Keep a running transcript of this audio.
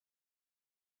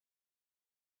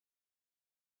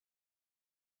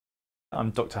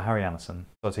I'm Dr Harry Annison.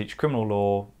 I teach criminal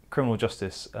law, criminal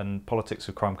justice and politics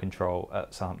of crime control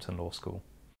at Southampton Law School.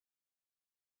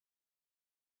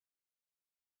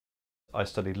 I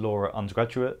studied law at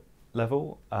undergraduate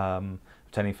level,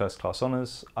 obtaining first class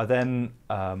honours. I then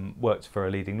worked for a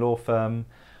leading law firm.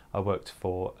 I worked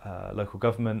for local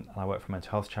government and I worked for a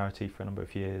mental health charity for a number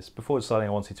of years. Before deciding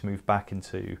I wanted to move back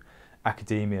into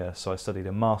academia, so I studied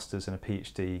a master's and a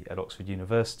PhD at Oxford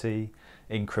University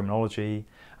in criminology,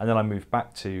 and then I moved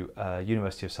back to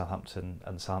University of Southampton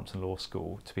and Southampton Law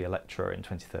School to be a lecturer in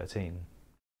 2013.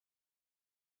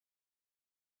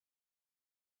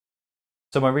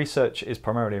 So my research is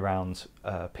primarily around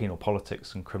penal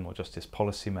politics and criminal justice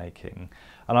policy making,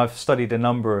 and I've studied a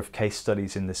number of case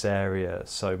studies in this area.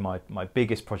 So my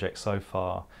biggest project so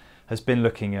far has been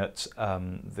looking at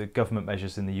the government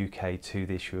measures in the UK to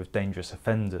the issue of dangerous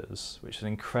offenders, which is an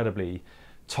incredibly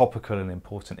topical and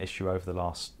important issue over the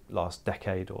last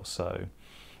decade or so.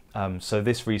 So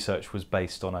this research was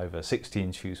based on over 60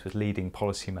 interviews with leading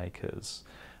policymakers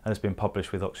and has been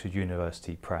published with Oxford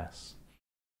University Press.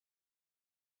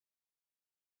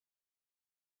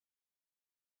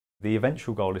 The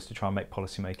eventual goal is to try and make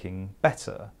policymaking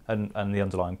better and the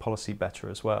underlying policy better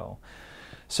as well.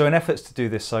 So in efforts to do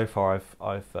this so far,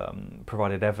 I've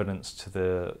provided evidence to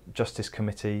the Justice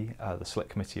Committee, the Select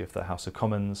Committee of the House of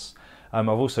Commons. I've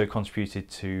also contributed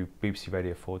to BBC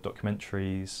Radio 4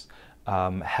 documentaries,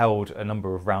 held a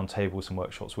number of roundtables and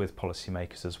workshops with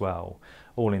policymakers as well,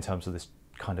 all in terms of this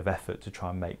kind of effort to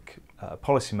try and make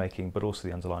policymaking but also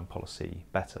the underlying policy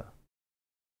better.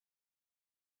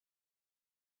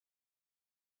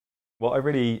 What I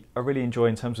really enjoy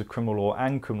in terms of criminal law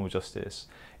and criminal justice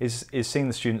is seeing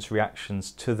the students' reactions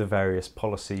to the various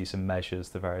policies and measures,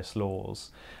 the various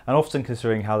laws, and often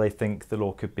considering how they think the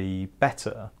law could be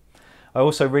better. I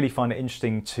also really find it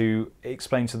interesting to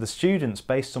explain to the students,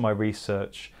 based on my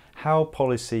research, how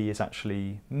policy is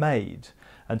actually made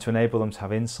and to enable them to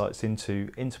have insights into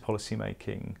policy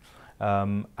making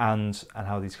and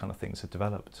how these kind of things are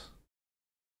developed.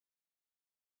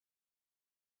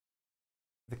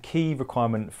 The key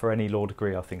requirement for any law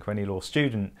degree, I think, or any law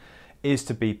student, is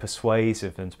to be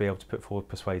persuasive and to be able to put forward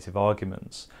persuasive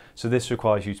arguments. So this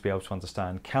requires you to be able to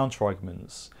understand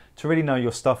counter-arguments, to really know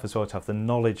your stuff as well, to have the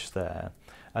knowledge there,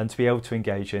 and to be able to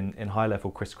engage in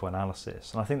high-level critical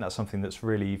analysis. And I think that's something that's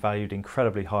really valued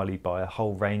incredibly highly by a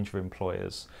whole range of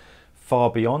employers, far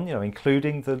beyond,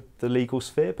 including the legal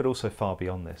sphere, but also far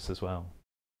beyond this as well.